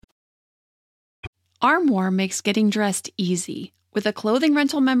Armoire makes getting dressed easy. With a clothing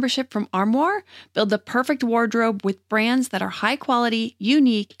rental membership from Armoire, build the perfect wardrobe with brands that are high quality,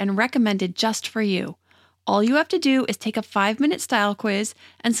 unique, and recommended just for you. All you have to do is take a 5-minute style quiz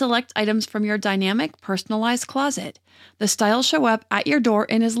and select items from your dynamic, personalized closet. The styles show up at your door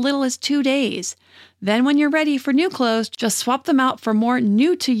in as little as 2 days. Then when you're ready for new clothes, just swap them out for more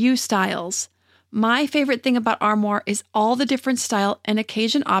new-to-you styles. My favorite thing about Armoire is all the different style and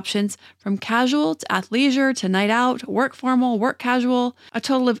occasion options, from casual to athleisure to night out, work formal, work casual, a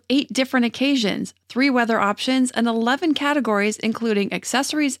total of 8 different occasions, 3 weather options, and 11 categories including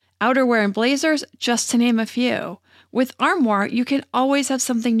accessories, outerwear, and blazers, just to name a few. With Armoire, you can always have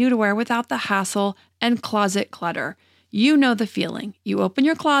something new to wear without the hassle and closet clutter. You know the feeling. You open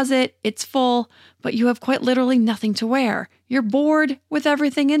your closet, it's full, but you have quite literally nothing to wear. You're bored with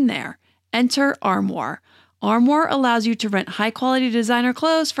everything in there. Enter Armoire. Armoire allows you to rent high-quality designer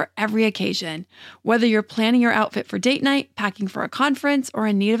clothes for every occasion. Whether you're planning your outfit for date night, packing for a conference, or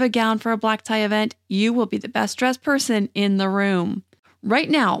in need of a gown for a black tie event, you will be the best-dressed person in the room. Right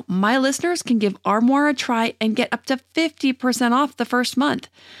now, my listeners can give Armoire a try and get up to 50% off the first month.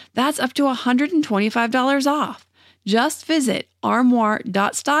 That's up to $125 off. Just visit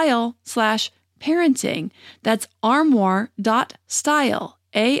armoire.style/parenting. That's armoire.style.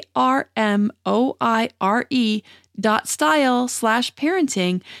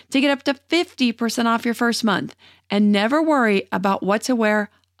 ARMOIRE.style/parenting to get up to 50% off your first month and never worry about what to wear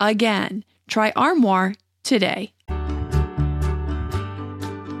again. Try Armoire today.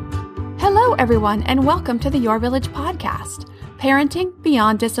 Hello, everyone, and welcome to the Your Village podcast, Parenting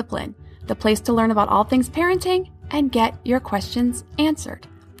Beyond Discipline, the place to learn about all things parenting and get your questions answered.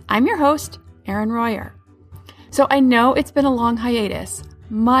 I'm your host, Erin Royer. So I know it's been a long hiatus,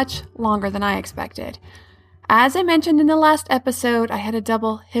 much longer than I expected. As I mentioned in the last episode, I had a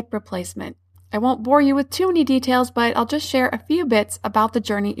double hip replacement. I won't bore you with too many details, but I'll just share a few bits about the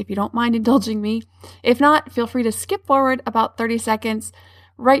journey if you don't mind indulging me. If not, feel free to skip forward about 30 seconds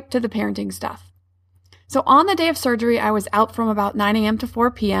right to the parenting stuff. So on the day of surgery, I was out from about 9 a.m. to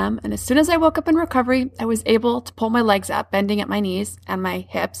 4 p.m. And as soon as I woke up in recovery, I was able to pull my legs up, bending at my knees and my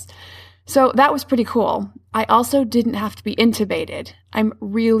hips. So that was pretty cool. I also didn't have to be intubated. I'm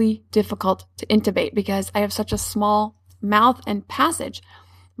really difficult to intubate because I have such a small mouth and passage.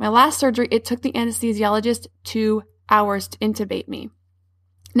 My last surgery, it took the anesthesiologist 2 hours to intubate me.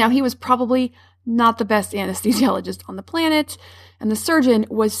 Now, he was probably not the best anesthesiologist on the planet, and the surgeon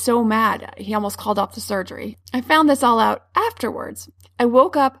was so mad, he almost called off the surgery. I found this all out afterwards. I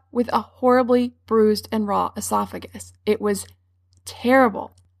woke up with a horribly bruised and raw esophagus. It was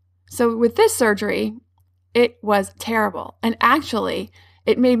terrible. So with this surgery, it was terrible. And actually,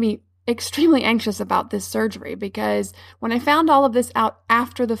 it made me extremely anxious about this surgery because when I found all of this out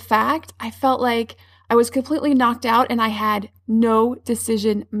after the fact, I felt like I was completely knocked out and I had no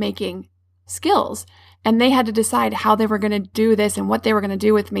decision-making skills. And they had to decide how they were going to do this and what they were going to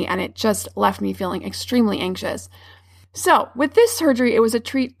do with me. And it just left me feeling extremely anxious. So with this surgery, it was a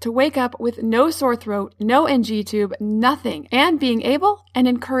treat to wake up with no sore throat, no NG tube, nothing, and being able and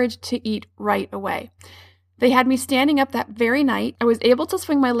encouraged to eat right away. They had me standing up that very night. I was able to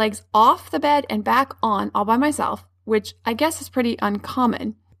swing my legs off the bed and back on all by myself, which I guess is pretty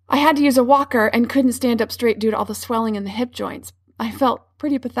uncommon. I had to use a walker and couldn't stand up straight due to all the swelling in the hip joints. I felt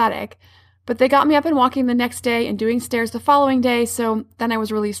pretty pathetic, but they got me up and walking the next day and doing stairs the following day, so then I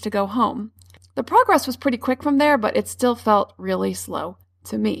was released to go home. The progress was pretty quick from there, but it still felt really slow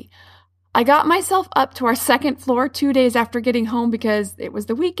to me. I got myself up to our second floor 2 days after getting home because it was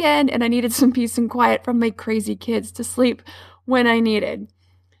the weekend and I needed some peace and quiet from my crazy kids to sleep when I needed.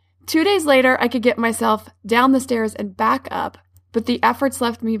 2 days later, I could get myself down the stairs and back up, but the efforts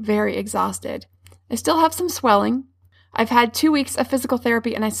left me very exhausted. I still have some swelling. I've had 2 weeks of physical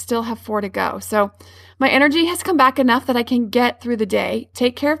therapy and I still have 4 to go. So my energy has come back enough that I can get through the day,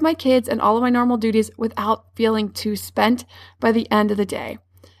 take care of my kids and all of my normal duties without feeling too spent by the end of the day,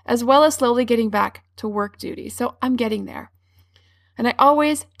 as well as slowly getting back to work duty. So I'm getting there. And I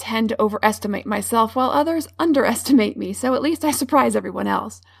always tend to overestimate myself while others underestimate me. So at least I surprise everyone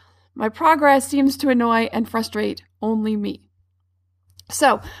else. My progress seems to annoy and frustrate only me.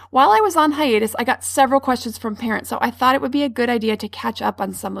 So while I was on hiatus, I got several questions from parents, so I thought it would be a good idea to catch up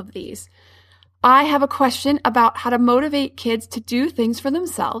on some of these. I have a question about how to motivate kids to do things for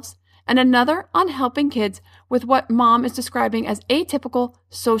themselves, and another on helping kids with what mom is describing as atypical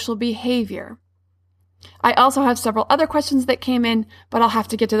social behavior. I also have several other questions that came in, but I'll have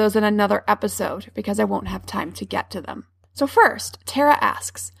to get to those in another episode because I won't have time to get to them. So first, Tara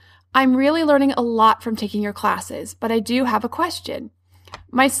asks, I'm really learning a lot from taking your classes, but I do have a question.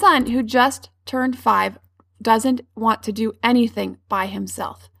 My son, who just turned 5 doesn't want to do anything by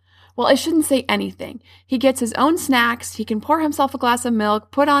himself. Well, I shouldn't say anything. He gets his own snacks. He can pour himself a glass of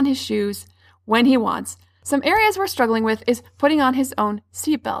milk, put on his shoes when he wants. Some areas we're struggling with is putting on his own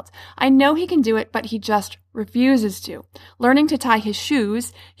seatbelt. I know he can do it, but he just refuses to. Learning to tie his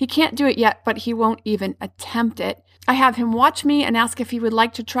shoes, he can't do it yet, but he won't even attempt it. I have him watch me and ask if he would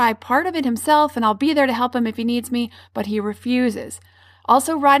like to try part of it himself, and I'll be there to help him if he needs me, but he refuses.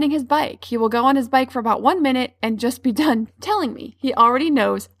 Also, riding his bike. He will go on his bike for about 1 minute and just be done telling me he already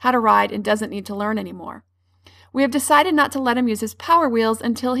knows how to ride and doesn't need to learn anymore. We have decided not to let him use his Power Wheels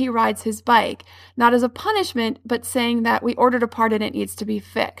until he rides his bike, not as a punishment, but saying that we ordered a part and it needs to be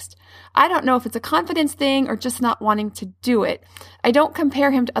fixed. I don't know if it's a confidence thing or just not wanting to do it. I don't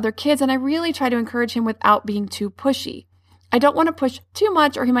compare him to other kids, and I really try to encourage him without being too pushy. I don't want to push too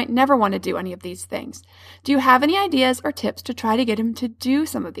much or he might never want to do any of these things. Do you have any ideas or tips to try to get him to do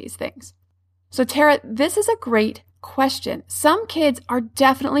some of these things? So Tara, this is a great question. Some kids are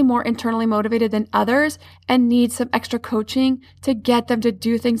definitely more internally motivated than others and need some extra coaching to get them to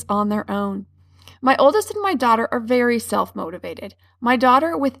do things on their own. My oldest and my daughter are very self-motivated. My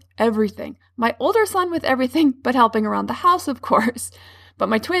daughter with everything. My older son with everything but helping around the house, of course. But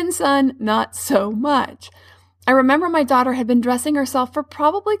my twin son, not so much. I remember my daughter had been dressing herself for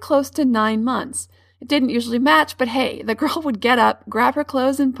probably close to 9 months. It didn't usually match, but hey, the girl would get up, grab her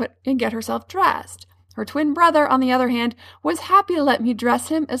clothes, and get herself dressed. Her twin brother, on the other hand, was happy to let me dress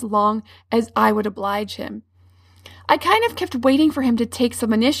him as long as I would oblige him. I kind of kept waiting for him to take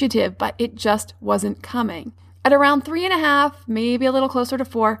some initiative, but it just wasn't coming. At around 3.5, maybe a little closer to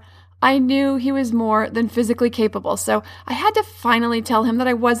 4, I knew he was more than physically capable, so I had to finally tell him that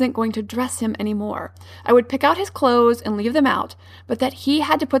I wasn't going to dress him anymore. I would pick out his clothes and leave them out, but that he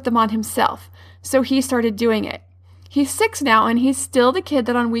had to put them on himself, so he started doing it. He's 6 now, and he's still the kid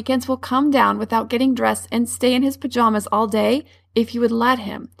that on weekends will come down without getting dressed and stay in his pajamas all day if you would let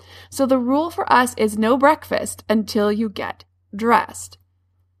him. So the rule for us is no breakfast until you get dressed.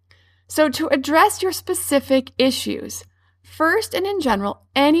 So to address your specific issues, first and in general,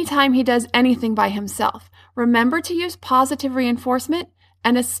 anytime he does anything by himself, remember to use positive reinforcement,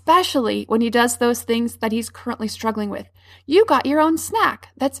 and especially when he does those things that he's currently struggling with. You got your own snack.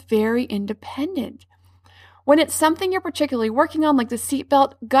 That's very independent. When it's something you're particularly working on, like the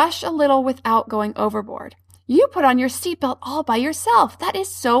seatbelt, gush a little without going overboard. You put on your seatbelt all by yourself. That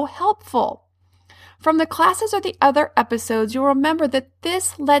is so helpful. From the classes or the other episodes, you'll remember that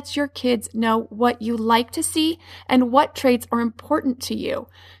this lets your kids know what you like to see and what traits are important to you.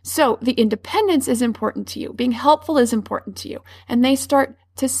 So the independence is important to you. Being helpful is important to you. And they start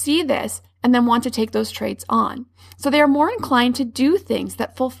to see this and then want to take those traits on. So they are more inclined to do things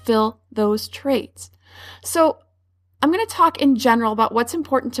that fulfill those traits. So I'm going to talk in general about what's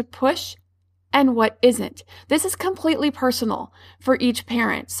important to push and what isn't. This is completely personal for each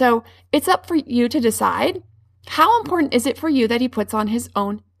parent. So it's up for you to decide, how important is it for you that he puts on his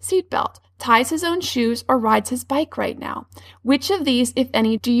own seatbelt, ties his own shoes, or rides his bike right now? Which of these, if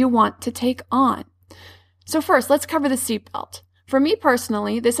any, do you want to take on? So first, let's cover the seatbelt. For me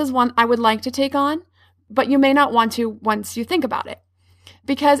personally, this is one I would like to take on, but you may not want to once you think about it.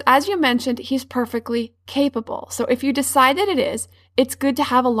 Because as you mentioned, he's perfectly capable. So if you decide that it is, it's good to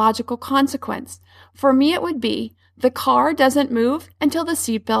have a logical consequence. For me, it would be the car doesn't move until the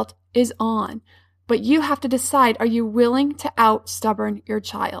seatbelt is on. But you have to decide, are you willing to out-stubborn your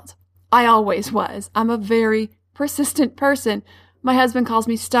child? I always was. I'm a very persistent person. My husband calls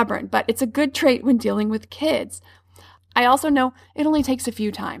me stubborn, but it's a good trait when dealing with kids. I also know it only takes a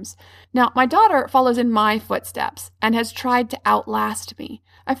few times. Now, my daughter follows in my footsteps and has tried to outlast me.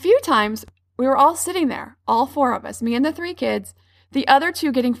 A few times, we were all sitting there, all 4 of us, me and the 3 kids, the other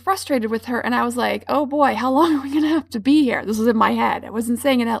 2 getting frustrated with her, and I was like, oh boy, how long are we going to have to be here? This was in my head. I wasn't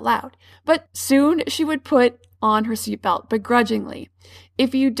saying it out loud. But soon she would put on her seatbelt, begrudgingly.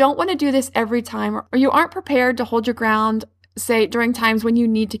 If you don't want to do this every time, or you aren't prepared to hold your ground, say during times when you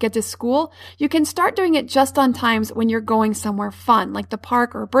need to get to school, you can start doing it just on times when you're going somewhere fun, like the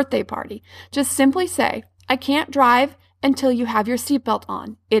park or a birthday party. Just simply say, I can't drive until you have your seatbelt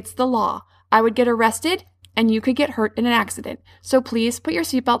on. It's the law. I would get arrested and you could get hurt in an accident. So please put your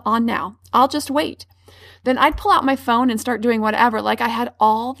seatbelt on now. I'll just wait. Then I'd pull out my phone and start doing whatever, like I had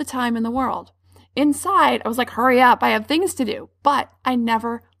all the time in the world. Inside, I was like, hurry up, I have things to do. But I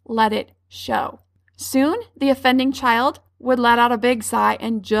never let it show. Soon, the offending child would let out a big sigh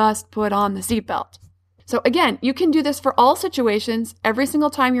and just put on the seatbelt. So again, you can do this for all situations, every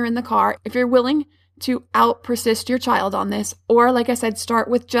single time you're in the car, if you're willing to out-persist your child on this. Or like I said, start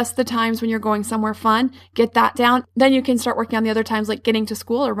with just the times when you're going somewhere fun, get that down. Then you can start working on the other times like getting to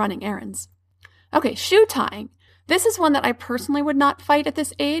school or running errands. Okay, shoe tying. This is one that I personally would not fight at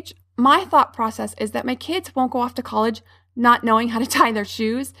this age. My thought process is that my kids won't go off to college not knowing how to tie their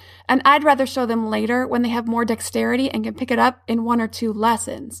shoes, and I'd rather show them later when they have more dexterity and can pick it up in 1 or 2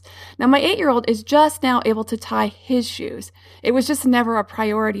 lessons. Now, my 8-year-old is just now able to tie his shoes. It was just never a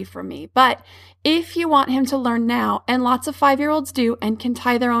priority for me. But if you want him to learn now, and lots of 5-year-olds do and can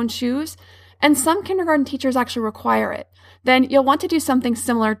tie their own shoes, and some kindergarten teachers actually require it, then you'll want to do something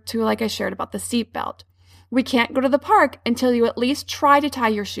similar to like I shared about the seatbelt. We can't go to the park until you at least try to tie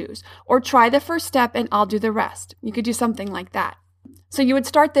your shoes, or try the first step and I'll do the rest. You could do something like that. So you would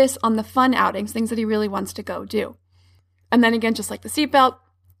start this on the fun outings, things that he really wants to go do. And then again, just like the seatbelt,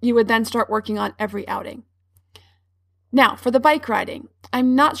 you would then start working on every outing. Now, for the bike riding,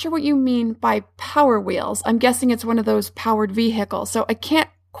 I'm not sure what you mean by Power Wheels. I'm guessing it's one of those powered vehicles, so I can't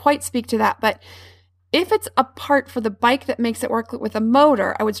quite speak to that, but if it's a part for the bike that makes it work with a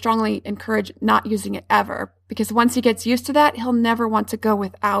motor, I would strongly encourage not using it ever, because once he gets used to that, he'll never want to go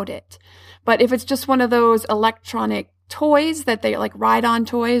without it. But if it's just one of those electronic toys that they like ride-on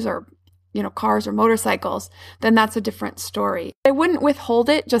toys or, cars or motorcycles, then that's a different story. I wouldn't withhold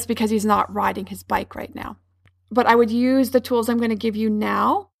it just because he's not riding his bike right now. But I would use the tools I'm going to give you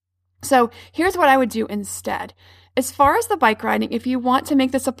now. So here's what I would do instead. As far as the bike riding, if you want to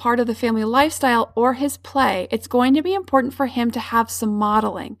make this a part of the family lifestyle or his play, it's going to be important for him to have some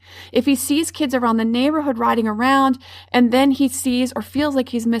modeling. If he sees kids around the neighborhood riding around and then he sees or feels like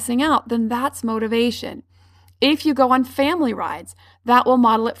he's missing out, then that's motivation. If you go on family rides, that will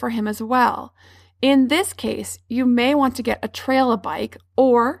model it for him as well. In this case, you may want to get a trail-a-bike,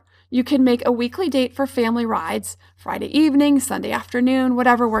 or you can make a weekly date for family rides, Friday evening, Sunday afternoon,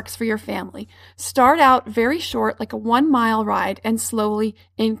 whatever works for your family. Start out very short, like a 1-mile ride, and slowly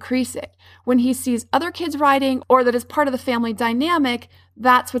increase it. When he sees other kids riding or that is part of the family dynamic,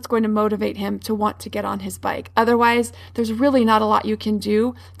 that's what's going to motivate him to want to get on his bike. Otherwise, there's really not a lot you can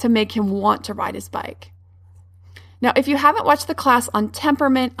do to make him want to ride his bike. Now, if you haven't watched the class on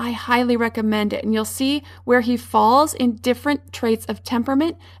temperament, I highly recommend it, and you'll see where he falls in different traits of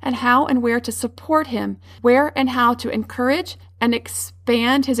temperament and how and where to support him, where and how to encourage and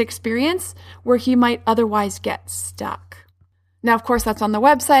expand his experience where he might otherwise get stuck. Now, of course, that's on the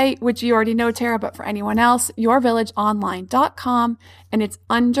website, which you already know, Tara, but for anyone else, yourvillageonline.com, and it's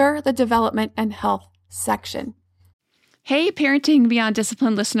under the development and health section. Hey, Parenting Beyond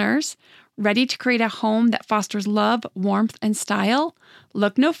Discipline listeners. Ready to create a home that fosters love, warmth, and style?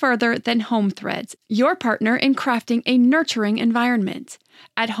 Look no further than Home Threads, your partner in crafting a nurturing environment.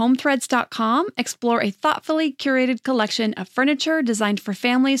 At HomeThreads.com, explore a thoughtfully curated collection of furniture designed for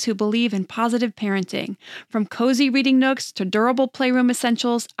families who believe in positive parenting. From cozy reading nooks to durable playroom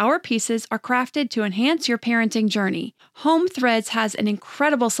essentials, our pieces are crafted to enhance your parenting journey. Home Threads has an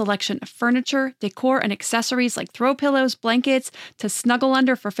incredible selection of furniture, decor, and accessories like throw pillows, blankets, to snuggle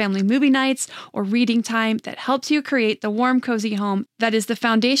under for family movie nights or reading time that helps you create the warm, cozy home that is the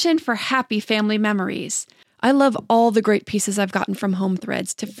foundation for happy family memories. I love all the great pieces I've gotten from Home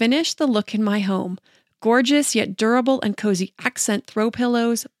Threads to finish the look in my home. Gorgeous yet durable and cozy accent throw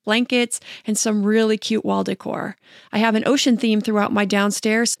pillows, blankets, and some really cute wall decor. I have an ocean theme throughout my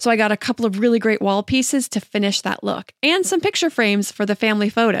downstairs, so I got a couple of really great wall pieces to finish that look, and some picture frames for the family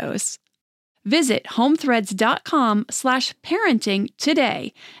photos. Visit homethreads.com/parenting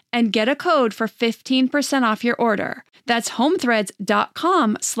today and get a code for 15% off your order. That's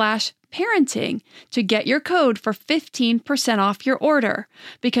homethreads.com/parenting to get your code for 15% off your order,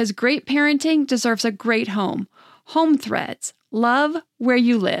 because great parenting deserves a great home. Home Threads, love where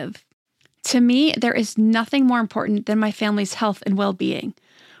you live. To me, there is nothing more important than my family's health and well-being.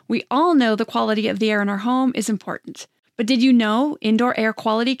 We all know the quality of the air in our home is important. But did you know indoor air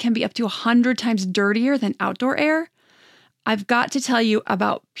quality can be up to 100 times dirtier than outdoor air? I've got to tell you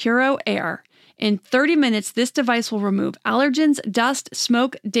about Puro Air. In 30 minutes, this device will remove allergens, dust,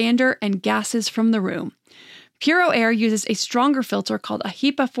 smoke, dander, and gases from the room. Puro Air uses a stronger filter called a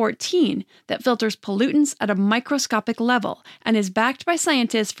HEPA 14 that filters pollutants at a microscopic level and is backed by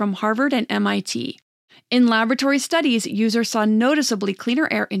scientists from Harvard and MIT. In laboratory studies, users saw noticeably cleaner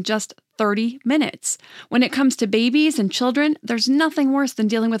air in just 30 minutes. When it comes to babies and children, there's nothing worse than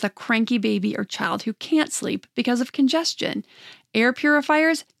dealing with a cranky baby or child who can't sleep because of congestion. Air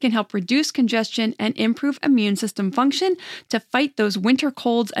purifiers can help reduce congestion and improve immune system function to fight those winter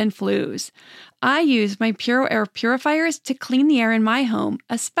colds and flus. I use my Puro Air purifiers to clean the air in my home,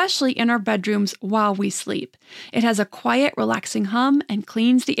 especially in our bedrooms while we sleep. It has a quiet, relaxing hum and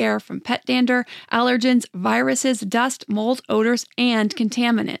cleans the air from pet dander, allergens, viruses, dust, mold, odors, and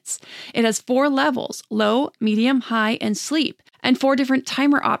contaminants. It has 4 levels: low, medium, high, and sleep, and 4 different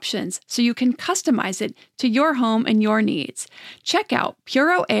timer options so you can customize it to your home and your needs. Check out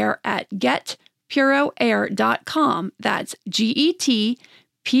Puro Air at getpuroair.com. That's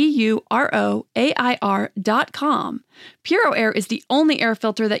GETPUROAIR.com. Puro Air is the only air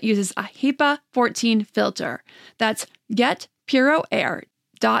filter that uses a HEPA 14 filter. That's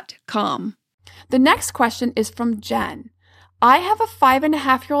getpuroair.com. The next question is from Jen. I have a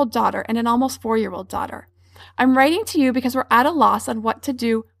 5.5-year-old daughter and an almost 4-year-old daughter. I'm writing to you because we're at a loss on what to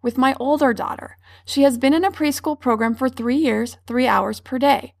do with my older daughter. She has been in a preschool program for 3 years, 3 hours per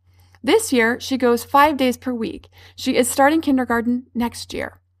day. This year, she goes 5 days per week. She is starting kindergarten next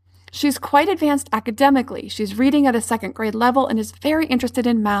year. She's quite advanced academically. She's reading at a 2nd grade level and is very interested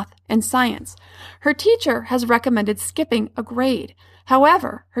in math and science. Her teacher has recommended skipping a grade.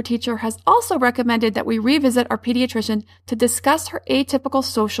 However, her teacher has also recommended that we revisit our pediatrician to discuss her atypical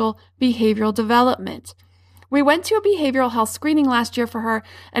social behavioral development. We went to a behavioral health screening last year for her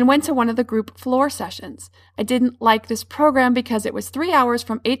and went to one of the group floor sessions. I didn't like this program because it was 3 hours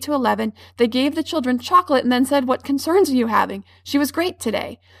from 8 to 11. They gave the children chocolate and then said, "What concerns are you having? She was great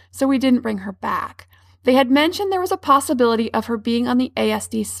today." So we didn't bring her back. They had mentioned there was a possibility of her being on the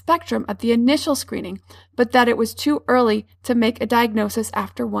ASD spectrum at the initial screening, but that it was too early to make a diagnosis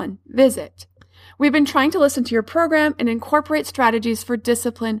after one visit. We've been trying to listen to your program and incorporate strategies for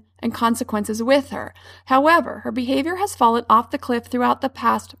discipline and consequences with her. However, her behavior has fallen off the cliff throughout the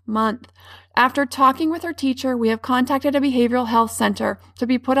past month. After talking with her teacher, we have contacted a behavioral health center to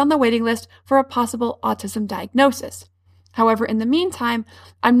be put on the waiting list for a possible autism diagnosis. However, in the meantime,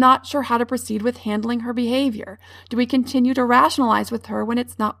 I'm not sure how to proceed with handling her behavior. Do we continue to rationalize with her when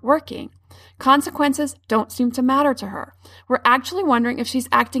it's not working? Consequences don't seem to matter to her. We're actually wondering if she's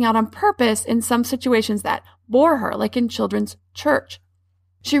acting out on purpose in some situations that bore her, like in children's church.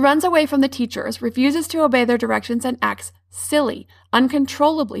 She runs away from the teachers, refuses to obey their directions, and acts silly,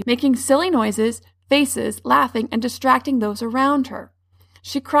 uncontrollably, making silly noises, faces, laughing, and distracting those around her.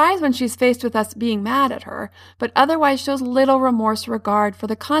 She cries when she's faced with us being mad at her, but otherwise shows little remorse or regard for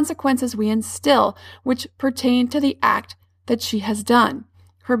the consequences we instill, which pertain to the act that she has done.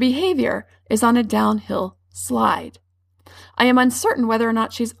 Her behavior is on a downhill slide. I am uncertain whether or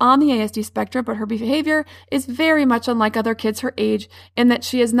not she's on the ASD spectrum, but her behavior is very much unlike other kids her age in that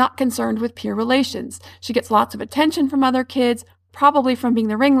she is not concerned with peer relations. She gets lots of attention from other kids, probably from being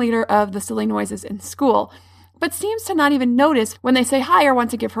the ringleader of the silly noises in school, but seems to not even notice when they say hi or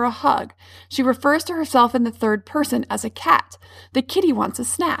want to give her a hug. She refers to herself in the third person as a cat. The kitty wants a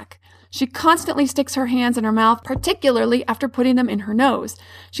snack. She constantly sticks her hands in her mouth, particularly after putting them in her nose.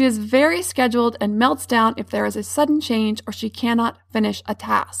 She is very scheduled and melts down if there is a sudden change or she cannot finish a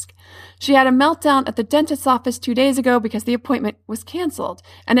task. She had a meltdown at the dentist's office 2 days ago because the appointment was canceled,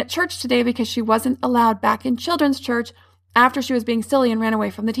 and at church today because she wasn't allowed back in children's church after she was being silly and ran away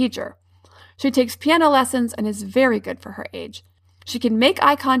from the teacher. She takes piano lessons and is very good for her age. She can make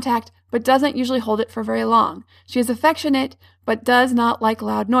eye contact, but doesn't usually hold it for very long. She is affectionate, but does not like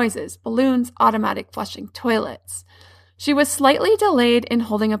loud noises, balloons, automatic flushing toilets. She was slightly delayed in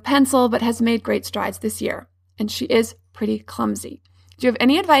holding a pencil, but has made great strides this year, and she is pretty clumsy. Do you have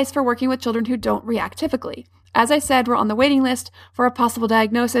any advice for working with children who don't react typically? As I said, we're on the waiting list for a possible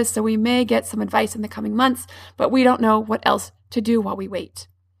diagnosis, so we may get some advice in the coming months, but we don't know what else to do while we wait.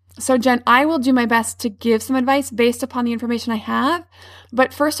 So Jen, I will do my best to give some advice based upon the information I have.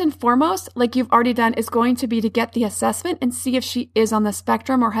 But first and foremost, like you've already done, is going to be to get the assessment and see if she is on the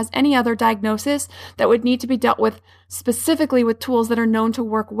spectrum or has any other diagnosis that would need to be dealt with specifically with tools that are known to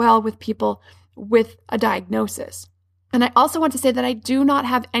work well with people with a diagnosis. And I also want to say that I do not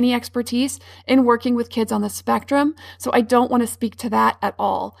have any expertise in working with kids on the spectrum, so I don't want to speak to that at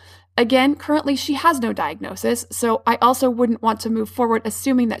all. Again, currently she has no diagnosis, so I also wouldn't want to move forward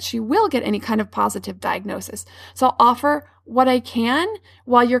assuming that she will get any kind of positive diagnosis. So I'll offer what I can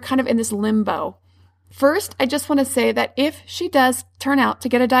while you're kind of in this limbo. First, I just want to say that if she does turn out to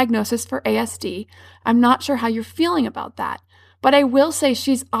get a diagnosis for ASD, I'm not sure how you're feeling about that. But I will say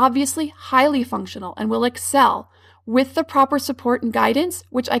she's obviously highly functional and will excel with the proper support and guidance,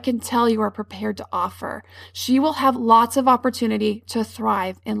 which I can tell you are prepared to offer. She will have lots of opportunity to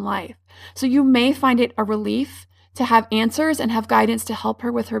thrive in life. So you may find it a relief to have answers and have guidance to help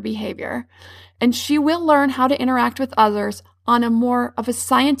her with her behavior. And she will learn how to interact with others on a more of a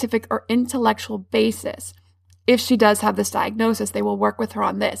scientific or intellectual basis. If she does have this diagnosis, they will work with her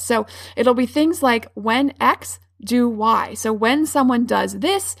on this. So it'll be things like when X, do Y. So when someone does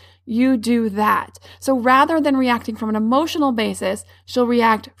this, you do that. So rather than reacting from an emotional basis, she'll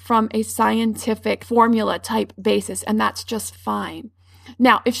react from a scientific formula type basis, and that's just fine.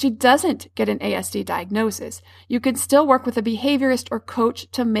 Now, if she doesn't get an ASD diagnosis, you can still work with a behaviorist or coach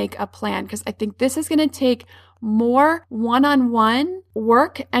to make a plan, because I think this is going to take more one-on-one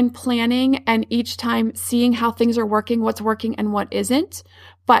work and planning, and each time seeing how things are working, what's working and what isn't.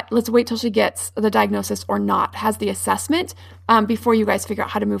 But let's wait till she gets the diagnosis or not, has the assessment, before you guys figure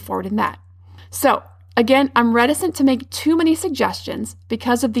out how to move forward in that. So again, I'm reticent to make too many suggestions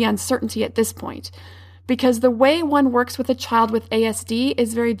because of the uncertainty at this point, because the way one works with a child with ASD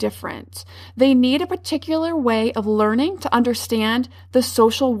is very different. They need a particular way of learning to understand the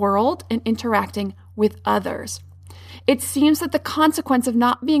social world and interacting with others. It seems that the consequence of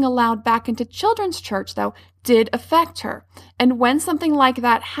not being allowed back into children's church, though, did affect her. And when something like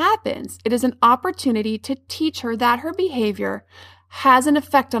that happens, it is an opportunity to teach her that her behavior has an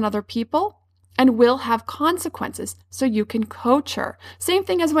effect on other people and will have consequences, so you can coach her. Same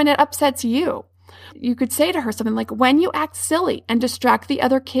thing as when it upsets you. You could say to her something like, when you act silly and distract the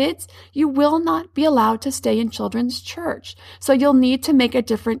other kids, you will not be allowed to stay in children's church. So you'll need to make a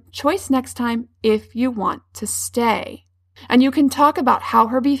different choice next time if you want to stay. And you can talk about how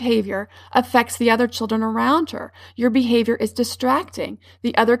her behavior affects the other children around her. Your behavior is distracting.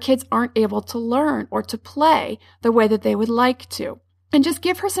 The other kids aren't able to learn or to play the way that they would like to. And just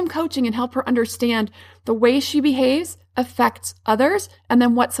give her some coaching and help her understand the way she behaves affects others, and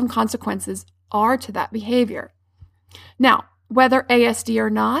then what some consequences are to that behavior. Now, whether ASD or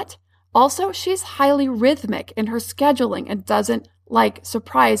not, also she's highly rhythmic in her scheduling and doesn't like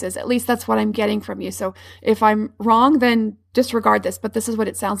surprises. At least that's what I'm getting from you. So if I'm wrong, then disregard this, but this is what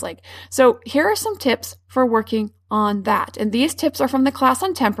it sounds like. So here are some tips for working on that. And these tips are from the class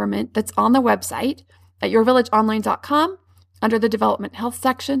on temperament that's on the website at yourvillageonline.com under the development health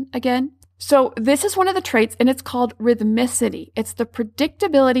section again. So this is one of the traits, and it's called rhythmicity. It's the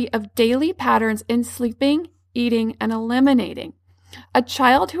predictability of daily patterns in sleeping, eating, and eliminating. A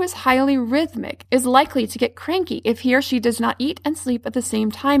child who is highly rhythmic is likely to get cranky if he or she does not eat and sleep at the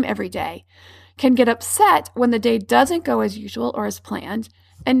same time every day, can get upset when the day doesn't go as usual or as planned,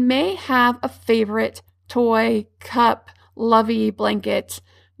 and may have a favorite toy, cup, lovey, blanket,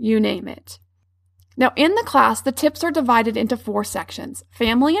 you name it. Now, in the class, the tips are divided into 4 sections: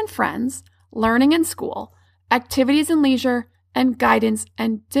 family and friends, learning and school, activities and leisure, and guidance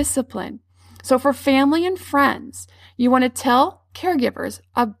and discipline. So for family and friends, you want to tell caregivers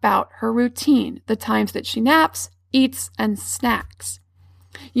about her routine, the times that she naps, eats, and snacks.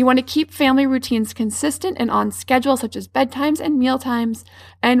 You want to keep family routines consistent and on schedule, such as bedtimes and mealtimes,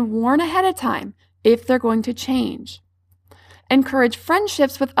 and warn ahead of time if they're going to change. Encourage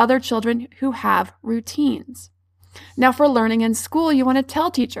friendships with other children who have routines. Now, for learning and school, you want to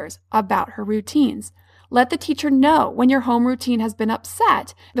tell teachers about her routines. Let the teacher know when your home routine has been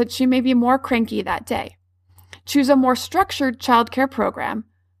upset, that she may be more cranky that day. Choose a more structured childcare program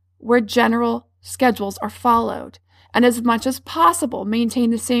where general schedules are followed. And as much as possible,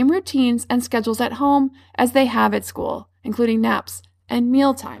 maintain the same routines and schedules at home as they have at school, including naps and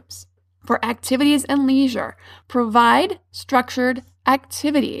meal times. For activities and leisure, provide structured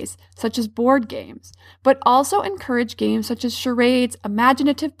activities such as board games, but also encourage games such as charades,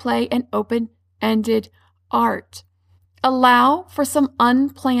 imaginative play, and open-ended art. Allow for some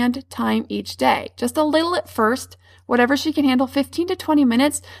unplanned time each day, just a little at first, whatever she can handle, 15 to 20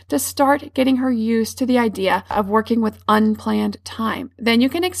 minutes to start getting her used to the idea of working with unplanned time. Then you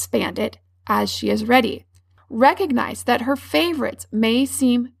can expand it as she is ready. Recognize that her favorites may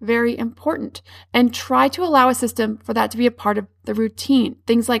seem very important and try to allow a system for that to be a part of the routine.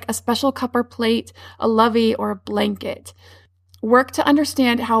 Things like a special cup or plate, a lovey, or a blanket. Work to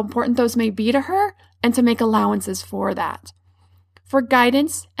understand how important those may be to her and to make allowances for that. For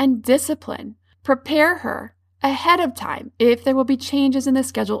guidance and discipline, prepare her ahead of time if there will be changes in the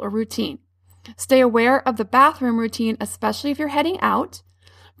schedule or routine. Stay aware of the bathroom routine, especially if you're heading out.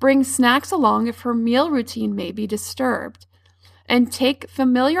 Bring snacks along if her meal routine may be disturbed. And take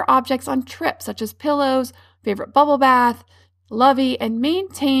familiar objects on trips, such as pillows, favorite bubble bath, lovey, and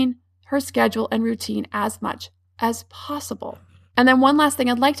maintain her schedule and routine as much as possible. And then one last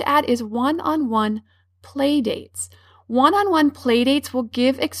thing I'd like to add is one-on-one play dates. One-on-one play dates will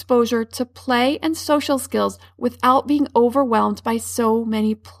give exposure to play and social skills without being overwhelmed by so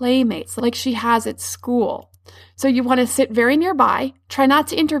many playmates like she has at school. So you want to sit very nearby, try not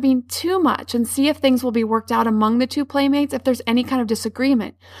to intervene too much, and see if things will be worked out among the 2 playmates if there's any kind of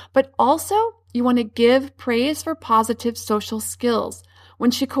disagreement. But also, you want to give praise for positive social skills.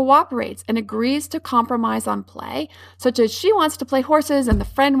 When she cooperates and agrees to compromise on play, such as she wants to play horses and the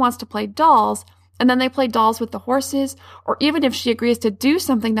friend wants to play dolls, and then they play dolls with the horses, or even if she agrees to do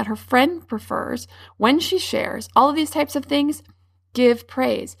something that her friend prefers when she shares, all of these types of things, Give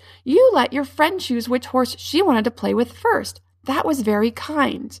praise. You let your friend choose which horse she wanted to play with first. That was very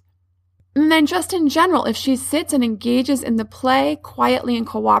kind. And then just in general, if she sits and engages in the play quietly and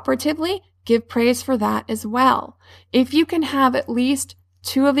cooperatively, give praise for that as well. If you can have at least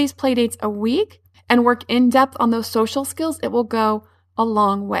 2 of these play dates a week and work in depth on those social skills, it will go a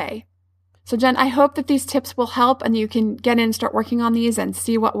long way. So Jen, I hope that these tips will help and you can get in and start working on these and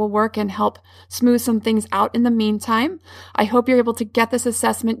see what will work and help smooth some things out in the meantime. I hope you're able to get this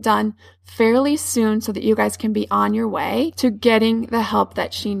assessment done fairly soon so that you guys can be on your way to getting the help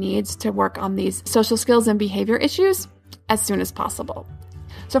that she needs to work on these social skills and behavior issues as soon as possible.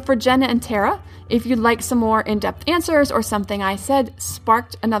 So for Jenna and Tara, if you'd like some more in-depth answers or something I said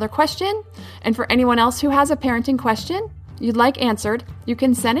sparked another question, and for anyone else who has a parenting question you'd like answered, you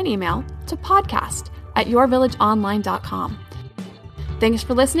can send an email to podcast@yourvillageonline.com. Thanks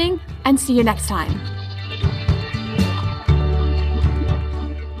for listening, and see you next time.